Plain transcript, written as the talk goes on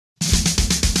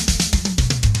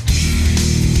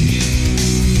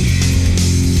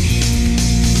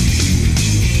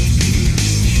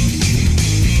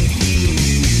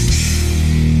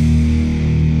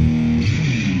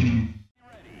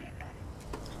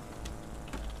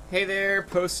Hey there,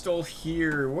 Postal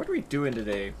here. What are we doing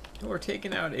today? Well, we're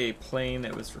taking out a plane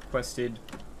that was requested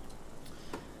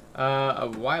a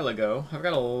while ago. I've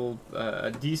got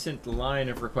a decent line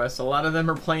of requests. A lot of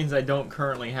them are planes I don't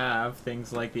currently have.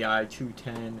 Things like the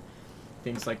I-210,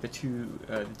 things like the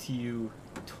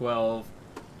TU-12,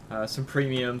 some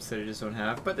premiums that I just don't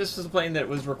have. But this was a plane that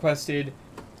was requested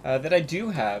that I do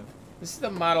have. This is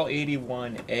the Model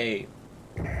 81A.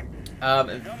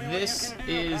 This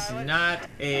is not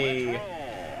a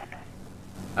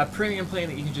premium plane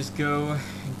that you can just go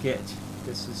and get.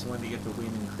 This is one that you get to win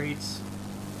in crates.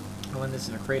 I won this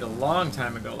in a crate a long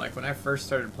time ago. Like when I first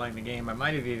started playing the game, I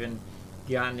might have even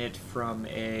gotten it from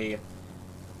a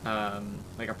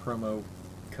like a promo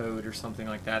code or something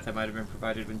like that. That might have been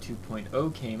provided when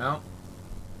 2.0 came out.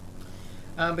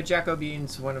 But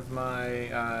Jockobeans, one of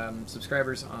my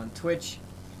subscribers on Twitch,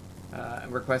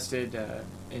 requested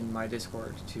in my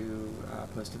Discord to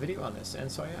post a video on this,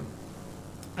 and so I am.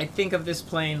 I think of this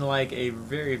plane like a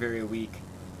very, very weak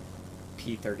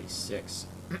P-36.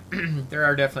 There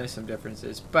are definitely some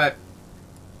differences, but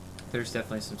there's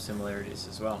definitely some similarities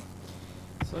as well.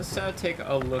 So let's take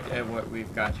a look at what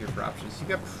we've got here for options. You've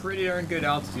got pretty darn good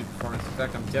altitude performance. In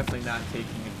fact, I'm definitely not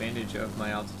taking advantage of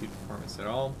my altitude performance at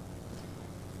all.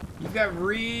 You've got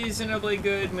reasonably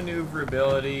good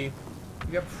maneuverability.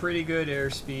 You've got pretty good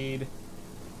airspeed.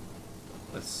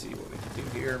 Let's see what we can do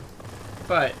here.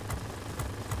 But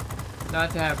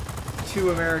not to have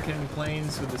two American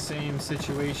planes with the same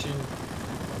situation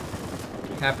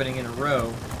happening in a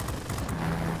row.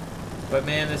 But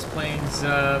man, this plane's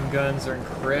guns are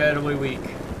incredibly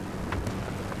weak.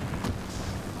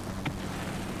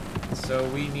 So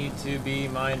we need to be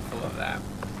mindful of that.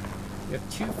 We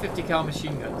have two 50 cal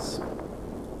machine guns.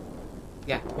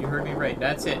 Yeah, you heard me right.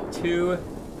 That's it. Two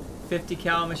 50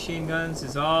 cal machine guns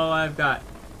is all I've got.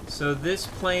 So this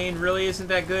plane really isn't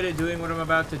that good at doing what I'm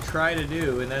about to try to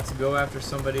do, and that's go after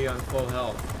somebody on full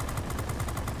health.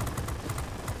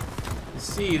 You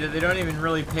see that they don't even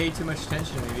really pay too much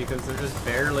attention to me because they're just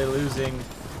barely losing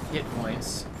hit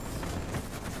points.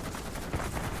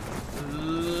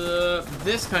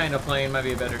 This kind of plane might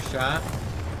be a better shot.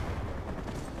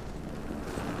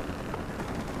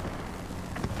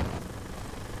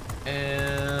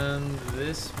 And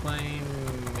this plane,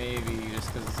 maybe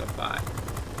just because it's a bot.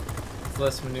 It's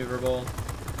less maneuverable.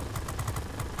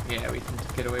 Yeah, we can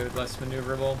get away with less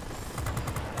maneuverable.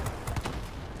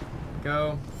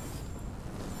 Go.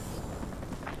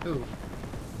 Ooh.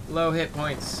 Low hit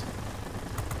points.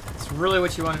 It's really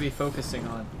what you want to be focusing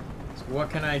on. So what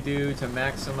can I do to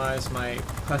maximize my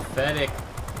pathetic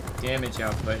damage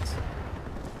output?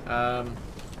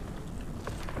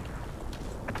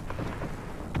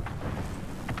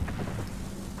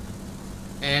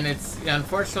 And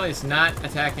unfortunately, it's not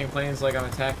attacking planes like I'm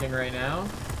attacking right now.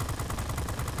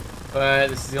 But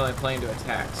this is the only plane to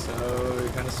attack, so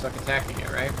you're kind of stuck attacking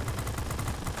it, right?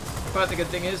 But the good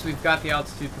thing is, we've got the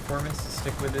altitude performance to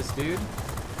stick with this dude.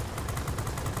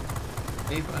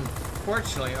 They've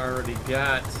unfortunately already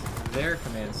got their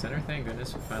command center. Thank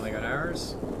goodness we finally got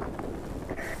ours.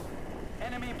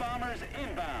 Enemy bombers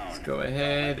inbound. Let's go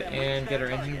ahead and get our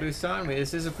engine boost on.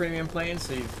 This is a premium plane,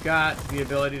 so you've got the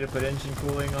ability to put engine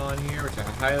cooling on here, which I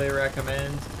highly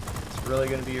recommend. It's really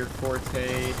going to be your forte.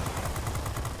 There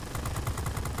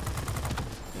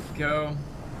you go.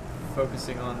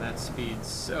 Focusing on that speed.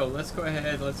 So let's go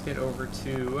ahead, let's get over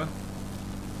to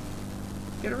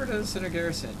the center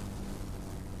garrison.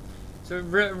 So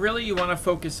really you want to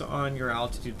focus on your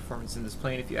altitude performance in this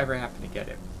plane if you ever happen to get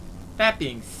it. That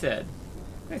being said,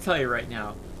 I'm going to tell you right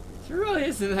now, it really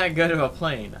isn't that good of a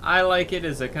plane. I like it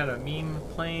as a kind of meme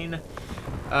plane.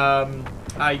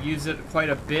 I use it quite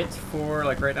a bit for,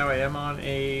 like right now I am on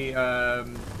a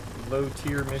low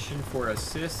tier mission for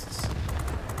assists.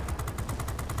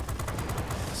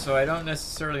 So I don't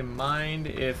necessarily mind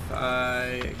if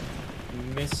I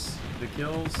miss the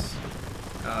kills.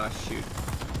 Shoot.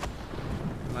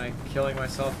 Am I killing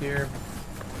myself here?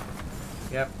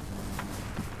 Yep.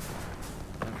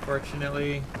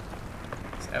 Unfortunately,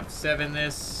 let's F7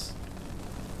 this.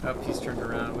 Oh, he's turned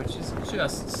around, which is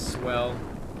just swell.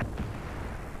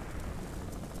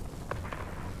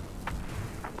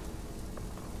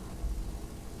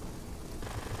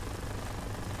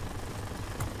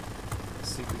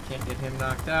 Let's see if we can't get him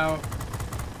knocked out.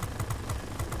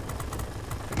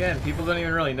 Again, people don't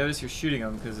even really notice you're shooting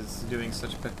them because it's doing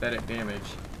such pathetic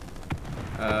damage.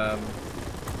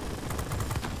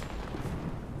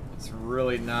 It's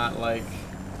really not like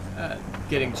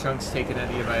getting chunks taken out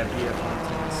of you by a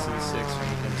BF-110 C6 or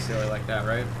anything silly like that,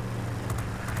 right?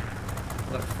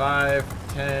 Look, 5,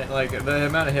 like the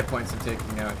amount of hit points I'm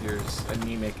taking out here is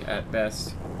anemic at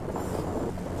best.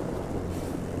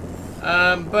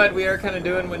 But we are kind of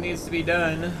doing what needs to be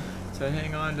done to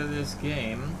hang on to this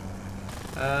game.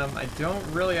 I don't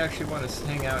really actually want to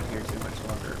hang out here too much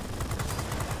longer.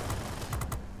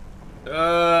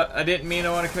 I didn't mean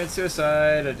I want to commit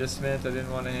suicide. I just meant I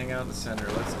didn't want to hang out in the center.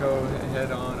 Let's go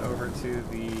head on over to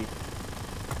the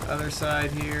other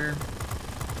side here.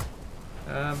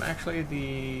 Actually,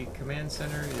 the command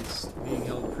center is being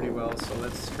held pretty well, so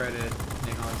let's try to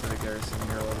hang on to the garrison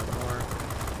here a little bit more.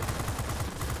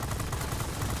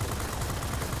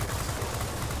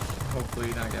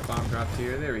 Hopefully not get bomb dropped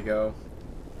here. There we go.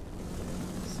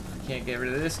 Can't get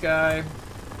rid of this guy.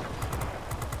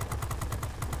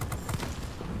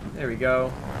 There we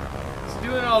go. It's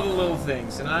doing all the little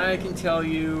things, and I can tell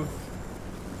you,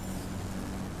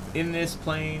 in this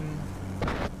plane,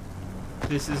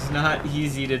 this is not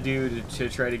easy to do to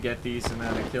try to get these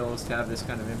amount of kills to have this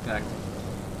kind of impact.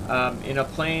 In a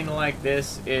plane like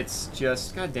this, it's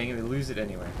just, god dang it, we lose it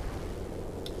anyway.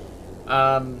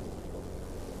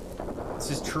 It's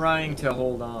just trying to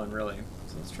hold on, really.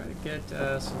 So let's try to get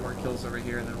some more kills over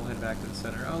here, and then we'll head back to the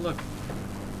center. Oh look,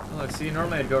 see,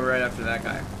 normally I'd go right after that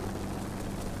guy,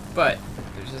 but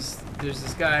there's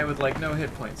this guy with like no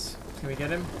hit points. Can we get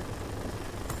him?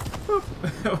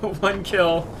 One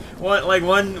kill,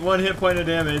 one hit point of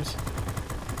damage.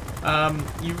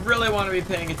 You really want to be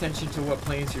paying attention to what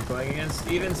planes you're going against.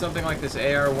 Even something like this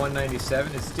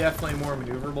AR-197 is definitely more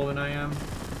maneuverable than I am.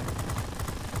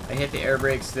 I hit the air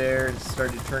brakes there and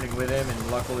started turning with him,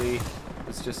 and luckily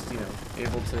was just, you know,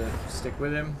 able to stick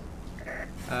with him.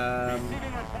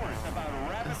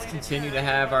 Let's continue to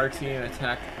have our team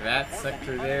attack that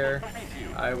sector there.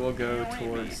 I will go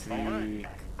towards the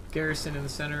garrison in the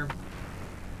center.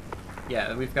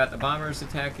 Yeah, we've got the bombers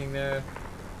attacking there,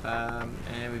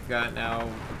 and we've got now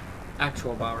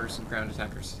actual bombers and ground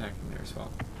attackers attacking there as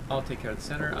well. I'll take care of the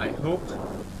center. I hope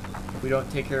if we don't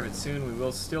take care of it soon, we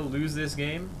will still lose this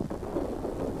game,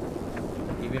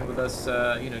 even with us,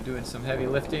 you know, doing some heavy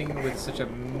lifting with such a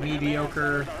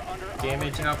mediocre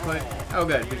damage output. Oh,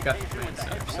 good, we've got the command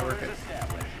center, so we're good.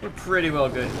 We're pretty well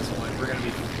good at this point. We're going to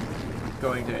be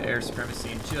going to air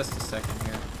supremacy in just a second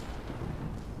here.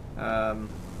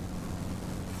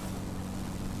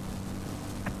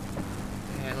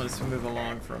 And let's move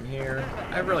along from here.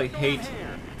 I really hate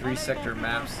 3-sector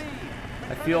maps.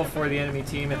 I feel for the enemy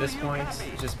team at this point,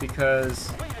 just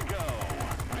because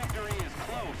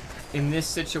in this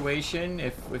situation,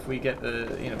 if we get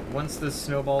the, you know, once the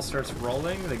snowball starts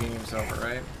rolling, the game's over,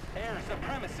 right? Air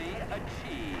supremacy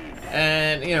achieved.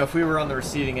 And, you know, if we were on the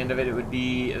receiving end of it, it would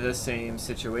be the same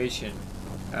situation.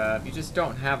 You just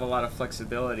don't have a lot of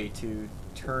flexibility to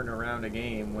turn around a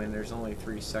game when there's only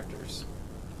 3 sectors.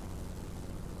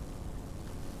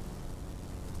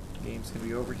 Game's gonna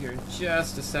be over here in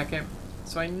just a second.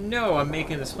 So I know I'm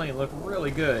making this plane look really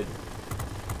good.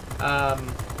 And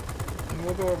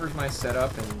we'll go over my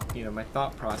setup and, you know, my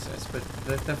thought process. But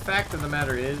the fact of the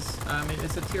matter is, I mean,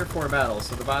 it's a tier 4 battle,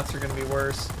 so the bots are gonna be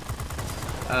worse.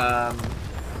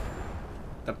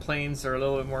 The planes are a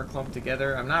little bit more clumped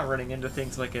together. I'm not running into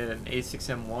things like an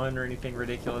A6M1 or anything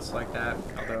ridiculous like that,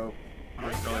 although I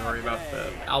don't really worry about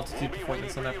the altitude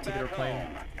performance on that particular plane.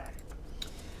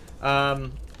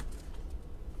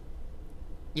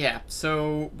 Yeah,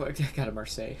 so, but I got a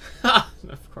Marseille.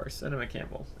 Of course, and a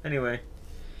Campbell. Anyway,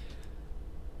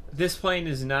 this plane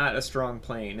is not a strong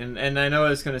plane, and I know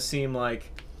it's going to seem like,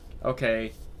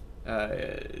 okay,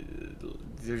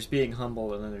 there's being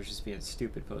humble and then there's just being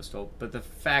stupid postal, but the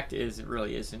fact is it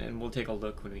really isn't, and we'll take a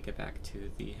look when we get back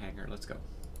to the hangar. Let's go.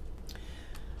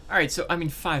 Alright, so I mean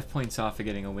 5 points off of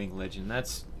getting a Wing Legend.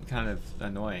 That's kind of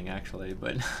annoying actually,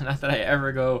 but not that I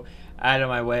ever go out of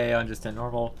my way on just a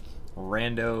normal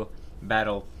rando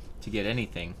battle to get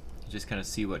anything. Just kind of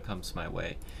see what comes my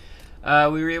way.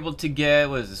 We were able to get,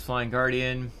 what is this, Flying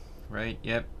Guardian, right?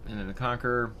 Yep, and then the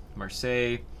Conqueror,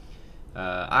 Marseille,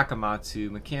 Akamatsu,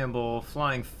 McCampbell,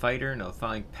 Flying Fighter, no,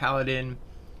 Flying Paladin,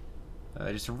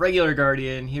 just a regular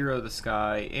Guardian, Hero of the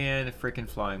Sky, and a frickin'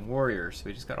 Flying Warrior. So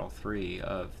we just got all 3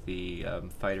 of the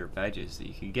fighter badges that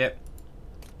you can get.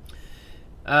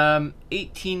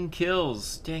 18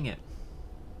 kills, dang it.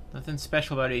 Nothing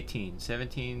special about 18.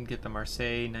 17, get the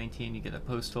Marseille. 19, you get the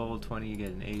Postal. 20, you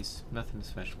get an Ace. Nothing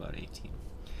special about 18.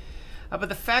 But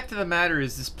the fact of the matter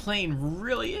is, this plane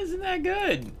really isn't that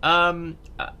good.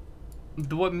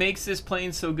 What makes this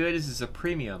plane so good is it's a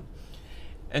premium.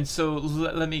 And so,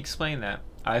 let me explain that.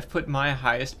 I've put my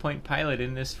highest point pilot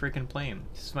in this freaking plane.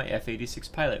 This is my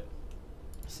F-86 pilot.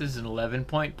 This is an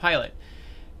 11-point pilot.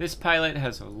 This pilot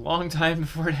has a long time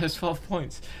before it has 12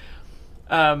 points.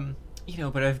 You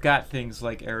know, but I've got things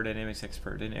like aerodynamics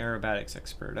expert and aerobatics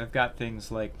expert. I've got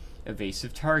things like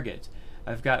evasive target.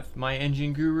 I've got my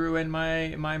engine guru and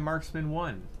my marksman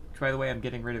 1. Which, by the way, I'm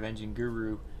getting rid of engine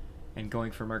guru and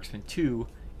going for marksman 2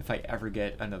 if I ever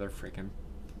get another freaking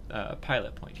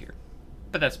pilot point here.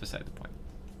 But that's beside the point.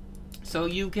 So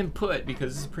you can put,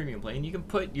 because it's a premium plane, you can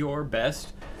put your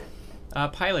best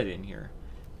pilot in here.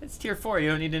 It's tier 4. You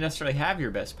don't need to necessarily have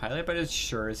your best pilot, but it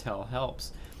sure as hell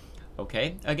helps.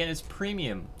 Okay, again, it's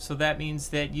premium, so that means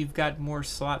that you've got more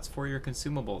slots for your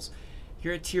consumables.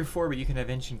 You're at tier 4, but you can have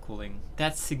engine cooling.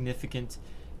 That's significant.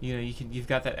 You know, you've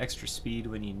got that extra speed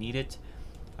when you need it.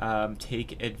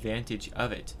 Take advantage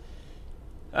of it.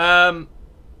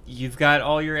 You've got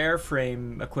all your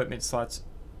airframe equipment slots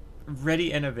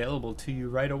ready and available to you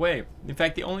right away. In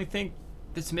fact, the only thing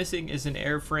that's missing is an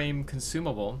airframe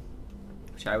consumable,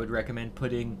 which I would recommend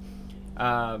putting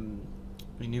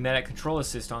pneumatic control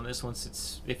assist on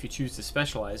this if you choose to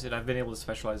specialize it. I've been able to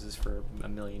specialize this for a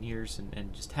million years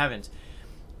and just haven't.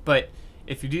 But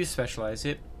if you do specialize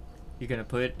it, you're going to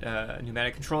put a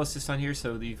pneumatic control assist on here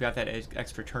so that you've got that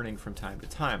extra turning from time to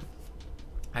time.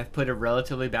 I've put a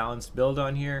relatively balanced build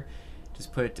on here.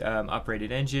 Just put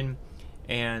uprated engine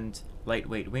and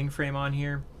lightweight wing frame on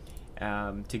here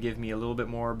to give me a little bit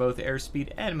more both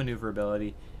airspeed and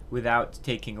maneuverability without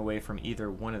taking away from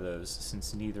either one of those,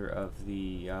 since neither of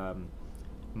the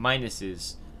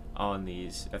minuses on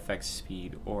these affects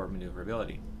speed or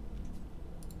maneuverability.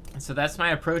 And so that's my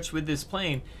approach with this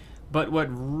plane. But what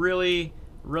really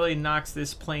knocks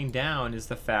this plane down is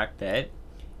the fact that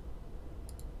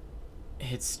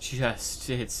it's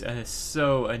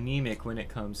so anemic when it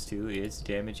comes to its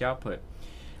damage output.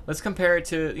 Let's compare it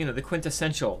to, you know, the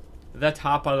quintessential, the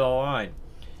top of the line,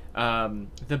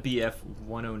 the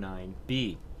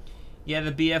BF-109B. Yeah,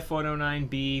 the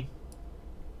BF-109B,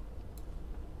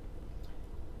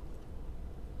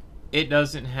 it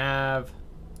doesn't have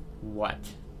what?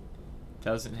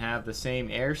 Doesn't have the same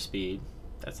airspeed.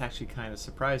 That's actually kind of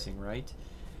surprising, right?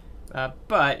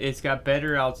 But it's got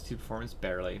better altitude performance,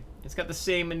 barely. It's got the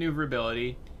same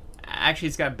maneuverability. Actually,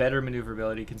 it's got better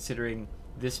maneuverability considering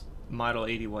this Model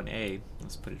 81A.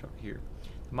 Let's put it over here.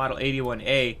 The Model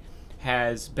 81A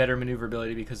has better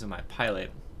maneuverability because of my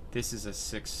pilot. This is a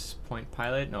 6-point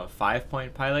pilot, no, a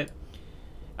 5-point pilot.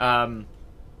 And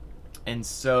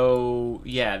so,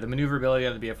 yeah, the maneuverability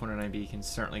on the BF-109B can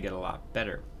certainly get a lot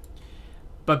better.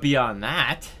 But beyond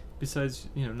that, besides,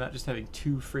 you know, not just having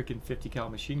 2 freaking 50 cal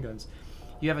machine guns,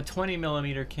 you have a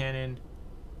 20mm cannon,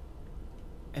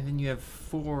 and then you have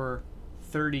 4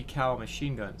 30 cal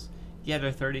machine guns. Yeah,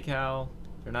 they're 30 cal,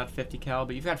 they're not 50 cal,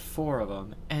 but you've got 4 of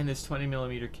them, and this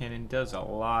 20mm cannon does a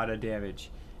lot of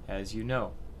damage, as you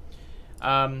know.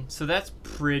 So that's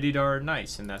pretty darn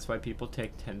nice, and that's why people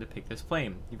tend to pick this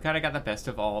plane. You've kind of got the best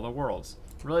of all the worlds.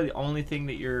 Really, the only thing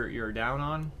that you're down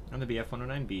on the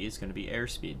BF-109B is going to be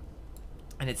airspeed.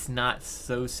 And it's not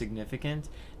so significant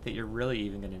that you're really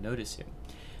even going to notice it.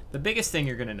 The biggest thing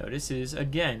you're going to notice is,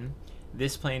 again,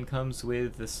 this plane comes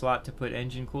with the slot to put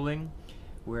engine cooling,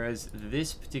 whereas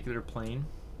this particular plane,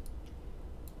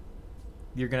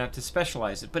 you're going to have to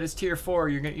specialize it. But it's tier 4,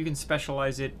 you can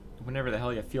specialize it whenever the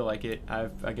hell you feel like it.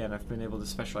 I've been able to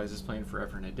specialize this plane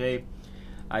forever and a day.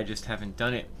 I just haven't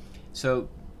done it. So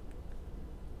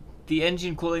the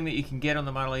engine cooling that you can get on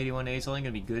the Model 81A is only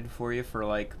going to be good for you for,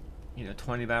 like, you know,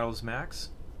 20 battles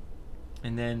max,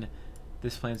 and then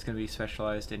this plane's going to be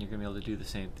specialized and you're going to be able to do the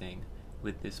same thing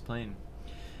with this plane.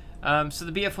 So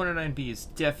the BF-109B is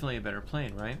definitely a better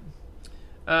plane, right?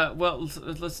 Well,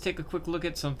 let's take a quick look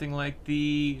at something like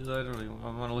I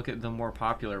want to look at the more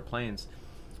popular planes.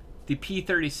 The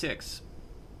P-36.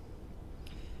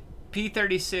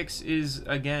 P-36 is,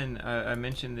 again, I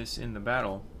mentioned this in the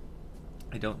battle.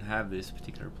 I don't have this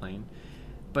particular plane,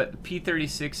 but the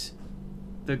P-36,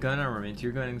 the gun armament,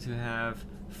 you're going to have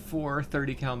 4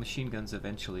 30 cal machine guns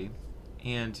eventually,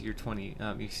 and your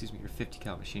 50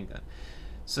 cal machine gun.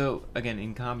 So again,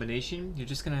 in combination, you're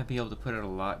just going to be able to put out a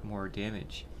lot more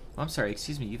damage. Oh, I'm sorry,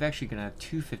 excuse me, you've actually going to have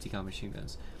 2 50 cal machine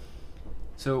guns.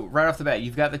 So right off the bat,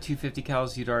 you've got the 2 50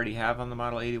 cals you'd already have on the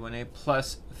Model 81A,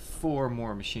 plus 4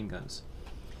 more machine guns.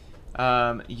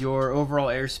 Your overall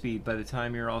airspeed, by the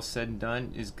time you're all said and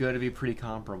done, is going to be pretty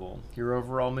comparable. Your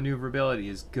overall maneuverability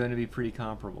is going to be pretty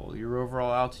comparable. Your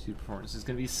overall altitude performance is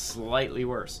going to be slightly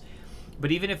worse.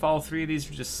 But even if all 3 of these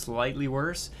are just slightly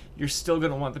worse, you're still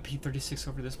going to want the P-36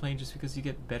 over this plane just because you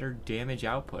get better damage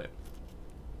output.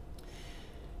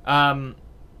 I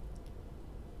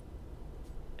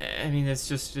mean, that's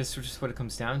just what it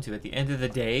comes down to. At the end of the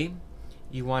day,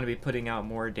 you want to be putting out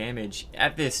more damage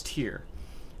at this tier.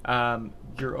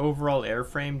 Your overall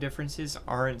airframe differences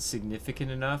aren't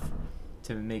significant enough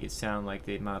to make it sound like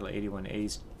the Model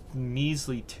 81A's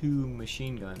measly 2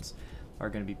 machine guns are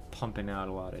going to be pumping out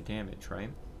a lot of damage, right?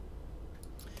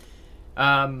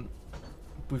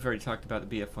 We've already talked about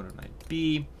the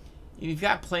BF-109B. You've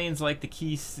got planes like the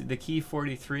Key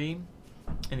 43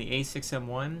 and the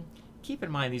A6M1. Keep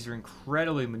in mind these are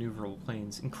incredibly maneuverable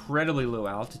planes, incredibly low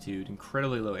altitude,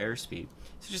 incredibly low airspeed.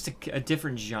 So just a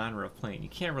different genre of plane. You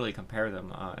can't really compare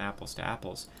them apples to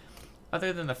apples,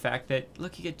 other than the fact that,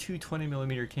 look, you get two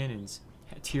 20mm cannons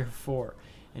at Tier 4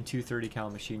 and two 30 cal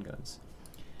machine guns.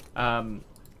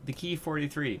 The Key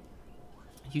 43,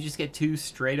 you just get two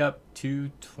straight up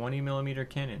 20mm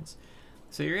cannons.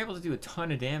 So you're able to do a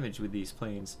ton of damage with these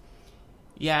planes.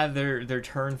 Yeah, they're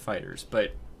turn fighters,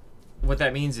 but what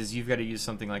that means is you've got to use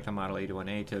something like the Model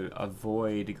 81A to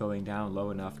avoid going down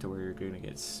low enough to where you're going to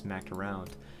get smacked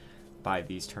around by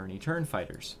these turn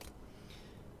fighters.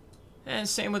 And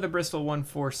same with the Bristol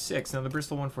 146. Now the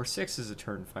Bristol 146 is a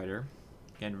turn fighter.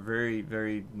 Again, very,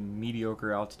 very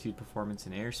mediocre altitude performance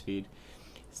and airspeed.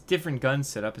 It's a different gun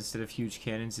setup. Instead of huge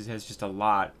cannons, it has just a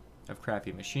lot of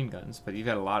crappy machine guns, but you've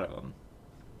got a lot of them.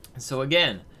 So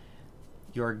again,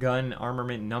 your gun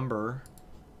armament number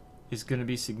is going to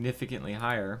be significantly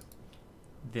higher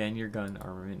than your gun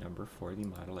armament number for the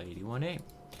Model 81A.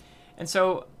 And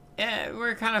so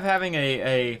we're kind of having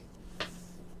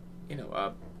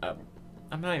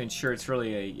I'm not even sure it's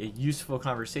really a useful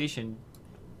conversation,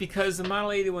 because the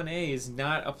Model 81A is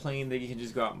not a plane that you can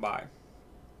just go out and buy.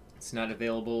 It's not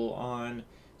available on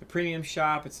the premium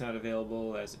shop. It's not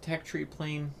available as a tech tree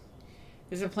plane.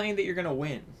 It's a plane that you're going to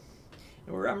win.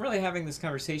 And I'm really having this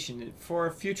conversation for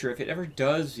a future, if it ever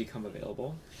does become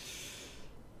available.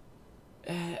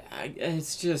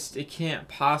 It's just, it can't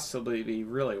possibly be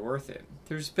really worth it.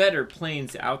 There's better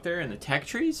planes out there in the tech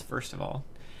trees, first of all.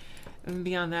 And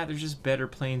beyond that, there's just better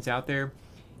planes out there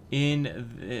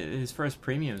as far as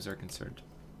premiums are concerned.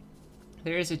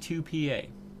 There is a 2PA.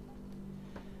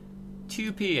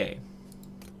 2PA.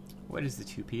 What is the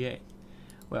 2PA?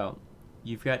 Well,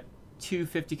 you've got two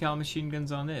 50 cal machine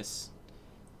guns on this,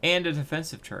 and a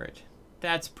defensive turret.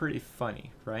 That's pretty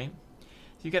funny, right?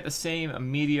 So you got the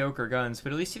same mediocre guns,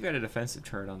 but at least you've got a defensive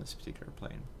turret on this particular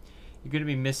plane. You're going to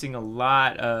be missing a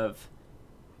lot of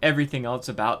everything else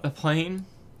about the plane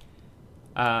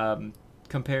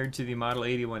compared to the Model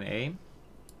 81A.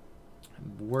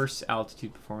 Worse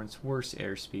altitude performance, worse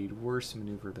airspeed, worse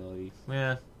maneuverability.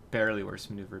 Barely worse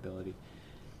maneuverability.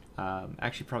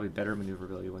 Actually, probably better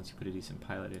maneuverability once you put a decent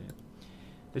pilot in it.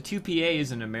 The 2PA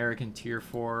is an American Tier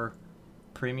 4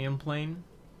 premium plane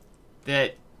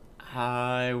that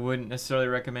I wouldn't necessarily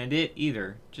recommend it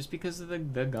either, just because of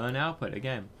the gun output.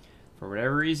 Again, for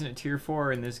whatever reason at Tier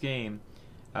 4 in this game,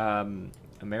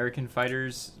 American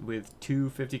fighters with two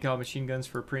 50 cal machine guns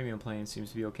for a premium plane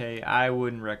seems to be okay. I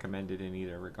wouldn't recommend it in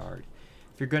either regard.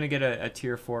 If you're going to get a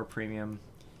Tier 4 premium,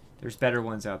 there's better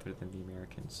ones out there than the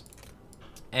Americans.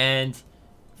 And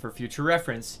for future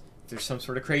reference, if there's some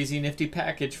sort of crazy nifty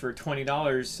package for $20,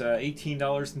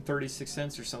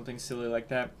 $18.36 or something silly like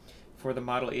that for the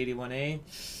Model 81A,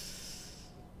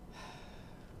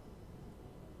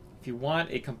 if you want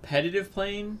a competitive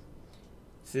plane,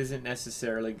 this isn't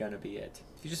necessarily going to be it.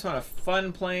 If you just want a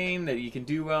fun plane that you can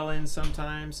do well in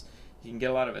sometimes, you can get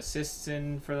a lot of assists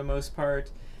in for the most part,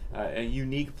 a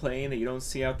unique plane that you don't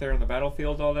see out there on the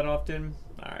battlefield all that often,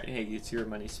 alright, hey, it's your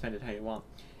money, spend it how you want.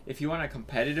 If you want a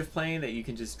competitive plane that you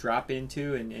can just drop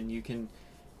into and you can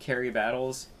carry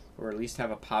battles, or at least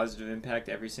have a positive impact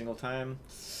every single time,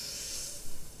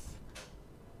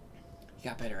 you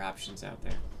got better options out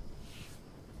there.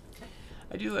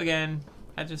 I do, again,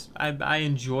 I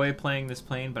enjoy playing this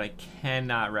plane, but I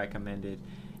cannot recommend it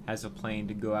as a plane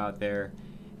to go out there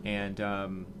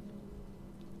and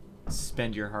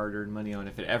spend your hard-earned money on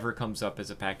if it ever comes up as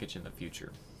a package in the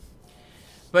future.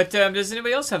 But does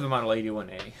anybody else have the Model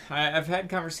 81A? I've had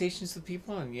conversations with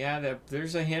people, and yeah,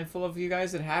 there's a handful of you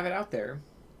guys that have it out there,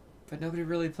 but nobody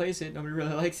really plays it. Nobody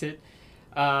really likes it.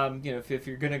 If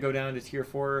you're going to go down to Tier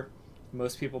 4,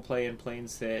 most people play in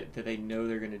planes that they know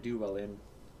they're going to do well in,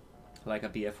 like a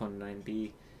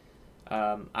BF-109B.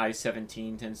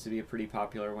 I-17 tends to be a pretty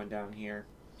popular one down here.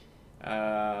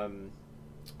 I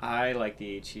like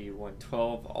the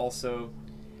HE-112 also.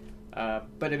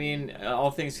 But I mean,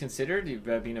 all things considered, if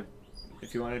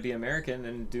you want to be American,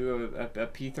 then do a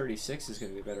P-36 is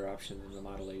going to be a better option than the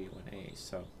Model 81A.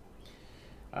 So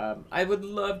I would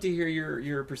love to hear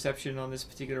your perception on this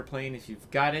particular plane if you've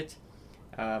got it.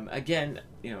 Again,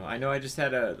 I know I just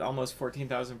had a almost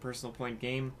 14,000 personal point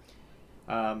game.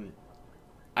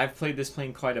 I've played this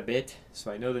plane quite a bit, so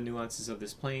I know the nuances of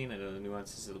this plane. I know the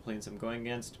nuances of the planes I'm going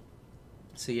against.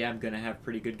 So yeah, I'm going to have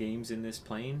pretty good games in this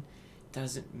plane.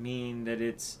 Doesn't mean that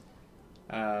it's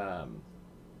a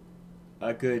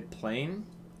good plane.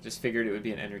 Just figured it would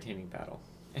be an entertaining battle.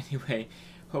 Anyway,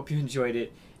 hope you enjoyed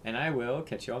it, and I will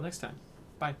catch you all next time.